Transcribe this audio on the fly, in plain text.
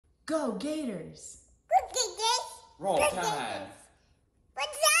Go Gators! Roll Tide!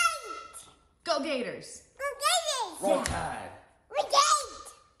 Go Gators! Roll Tide!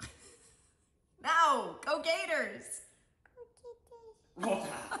 No! Go Gators! Roll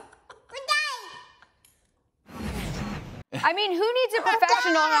Tide! I mean, who needs a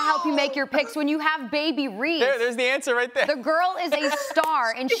professional to help you make your picks when you have baby Reese? There's the answer right there. The girl is a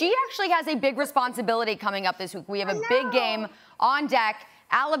star, and she actually has a big responsibility coming up this week. We have a big game on deck.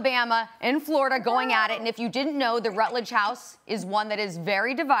 Alabama and Florida going at it. And if you didn't know, the Rutledge house is one that is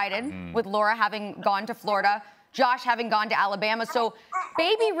very divided, with Laura having gone to Florida, Josh having gone to Alabama. So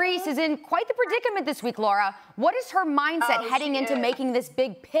baby Reese is in quite the predicament this week, Laura. What is her mindset heading into making this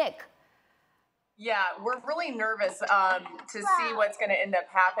big pick? Yeah, we're really nervous to see what's going to end up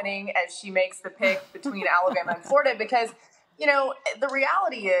happening as she makes the pick between Alabama and Florida because, you know, the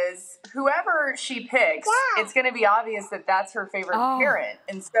reality is whoever she picks, it's going to be obvious that that's her favorite parent.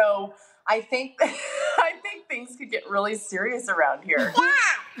 And so I think things could get really serious around here.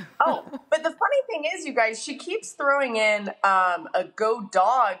 Oh, but the funny thing is, you guys, she keeps throwing in a Go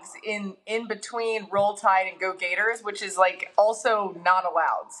Dogs in between Roll Tide and Go Gators, which is like also not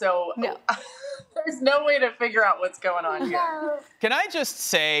allowed. So no. There's no way to figure out what's going on here. Can I just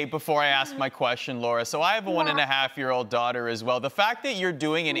say before I ask my question, Laura, so I have a 1.5-year-old daughter as well. The fact that you're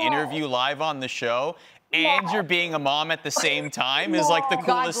doing an interview live on the show and you're being a mom at the same time is like the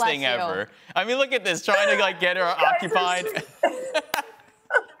coolest thing ever. I mean, look at this, trying to like get her occupied.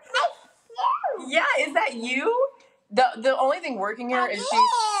 Yeah, is that you? The only thing working here is she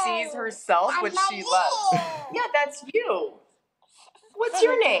sees herself, which she loves. Yeah, that's you. What's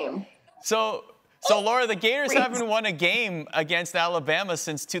your name? So Laura, the Gators haven't won a game against Alabama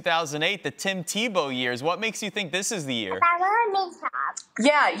since 2008, the Tim Tebow years. What makes you think this is the year?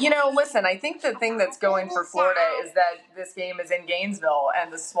 Yeah, you know, listen, I think the thing that's going for Florida is that this game is in Gainesville,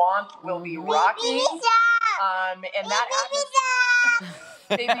 and the swamp will be rocky. And that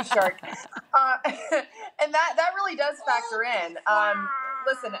baby shark. And that really does factor in.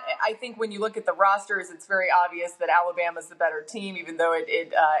 Listen, I think when you look at the rosters, it's very obvious that Alabama's the better team, even though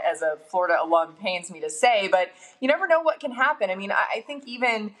it as a Florida alum, pains me to say. But you never know what can happen. I mean, I think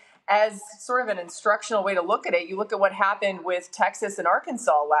even as sort of an instructional way to look at it, you look at what happened with Texas and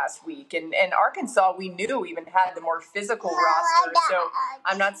Arkansas last week. And Arkansas, we knew, even had the more physical roster. So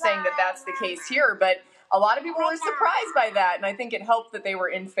I'm not saying that that's the case here, but a lot of people were surprised by that. And I think it helped that they were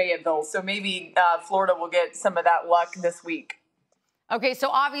in Fayetteville. So maybe Florida will get some of that luck this week. Okay, so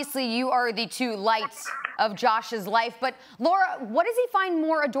obviously you are the two lights of Josh's life. But Laura, what does he find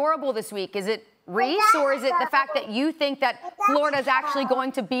more adorable this week? Is it Reese, or is it the fact that you think that Florida is actually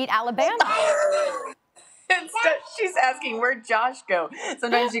going to beat Alabama? She's asking, where'd Josh go?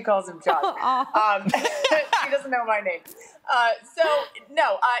 Sometimes she calls him Josh. She doesn't know my name.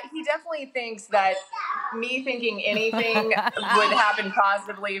 He definitely thinks that me thinking anything would happen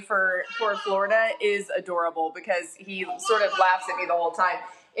positively for Florida is adorable because he sort of laughs at me the whole time.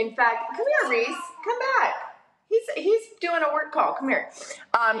 In fact, come here, Reese. Come back. He's doing a work call. Come here.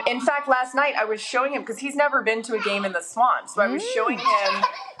 In fact, last night I was showing him, because he's never been to a game in the swamp, so I was showing him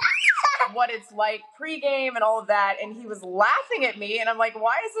what it's like pregame and all of that, and he was laughing at me, and I'm like,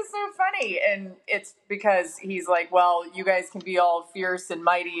 why is this so funny? And it's because he's like, well, you guys can be all fierce and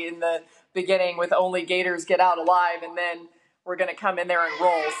mighty in the beginning with only Gators get out alive, and then we're going to come in there and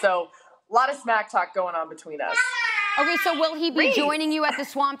roll. So a lot of smack talk going on between us. Okay, so will he be joining you at the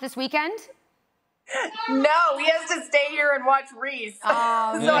swamp this weekend? No, he has to stay here and watch Reese.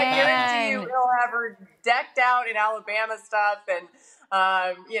 Oh, so I guarantee you he'll have her decked out in Alabama stuff, and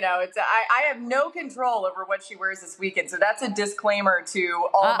I have no control over what she wears this weekend. So that's a disclaimer to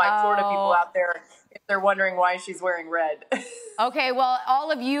all of my Florida people out there if they're wondering why she's wearing red. Okay, well,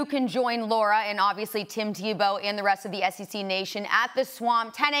 all of you can join Laura and obviously Tim Tebow and the rest of the SEC Nation at the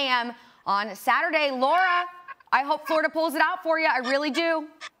Swamp, 10 a.m. on Saturday. Laura, I hope Florida pulls it out for you. I really do.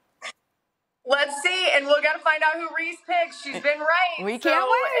 Let's see, and we've got to find out who Reese picks. She's been right. We can't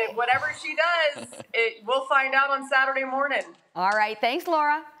wait. Whatever she does, we'll find out on Saturday morning. All right, thanks,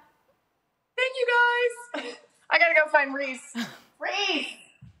 Laura. Thank you, guys. I got to go find Reese. Reese!